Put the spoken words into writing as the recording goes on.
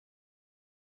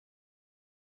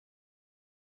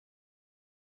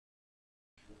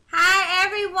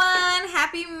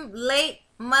Happy late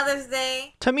Mother's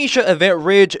Day. Tamisha Evette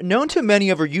Ridge, known to many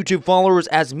of her YouTube followers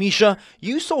as Misha,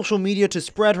 used social media to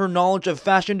spread her knowledge of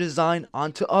fashion design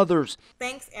onto others.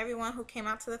 Thanks everyone who came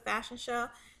out to the fashion show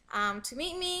to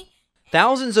meet me.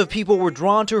 Thousands of people were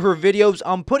drawn to her videos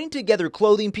on putting together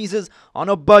clothing pieces on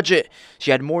a budget.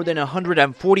 She had more than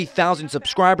 140,000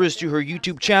 subscribers to her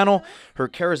YouTube channel. Her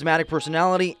charismatic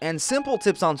personality and simple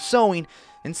tips on sewing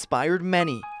inspired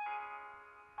many.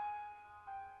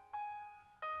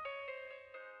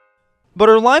 But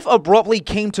her life abruptly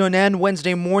came to an end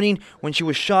Wednesday morning when she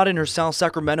was shot in her South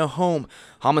Sacramento home.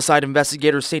 Homicide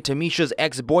investigators say Tamisha's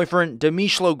ex-boyfriend,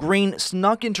 Demishlo Green,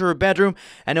 snuck into her bedroom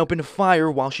and opened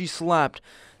fire while she slept.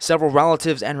 Several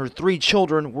relatives and her 3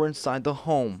 children were inside the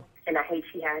home. And I hate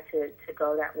she had to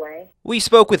go that way. We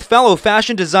spoke with fellow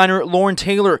fashion designer Lauren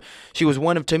Taylor. She was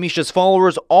one of Tamisha's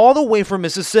followers all the way from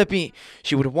Mississippi.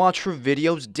 She would watch her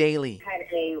videos daily. Had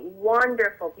a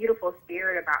wonderful, beautiful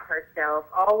spirit about herself,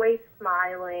 always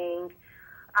smiling.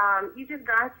 You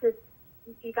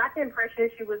got the impression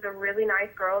she was a really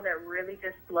nice girl that really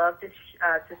just loved to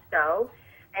sew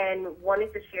and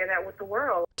wanted to share that with the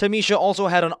world. Tamisha also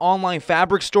had an online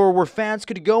fabric store where fans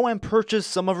could go and purchase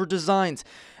some of her designs.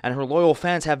 And her loyal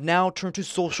fans have now turned to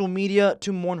social media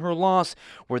to mourn her loss,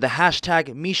 where the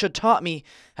hashtag Misha Taught Me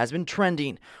has been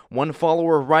trending. One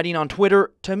follower writing on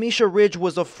Twitter, "Tamisha Ridge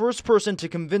was the first person to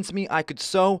convince me I could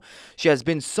sew. She has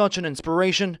been such an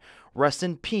inspiration. Rest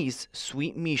in peace,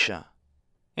 sweet Misha."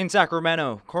 In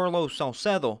Sacramento, Carlos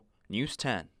Salcedo, News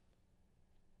 10.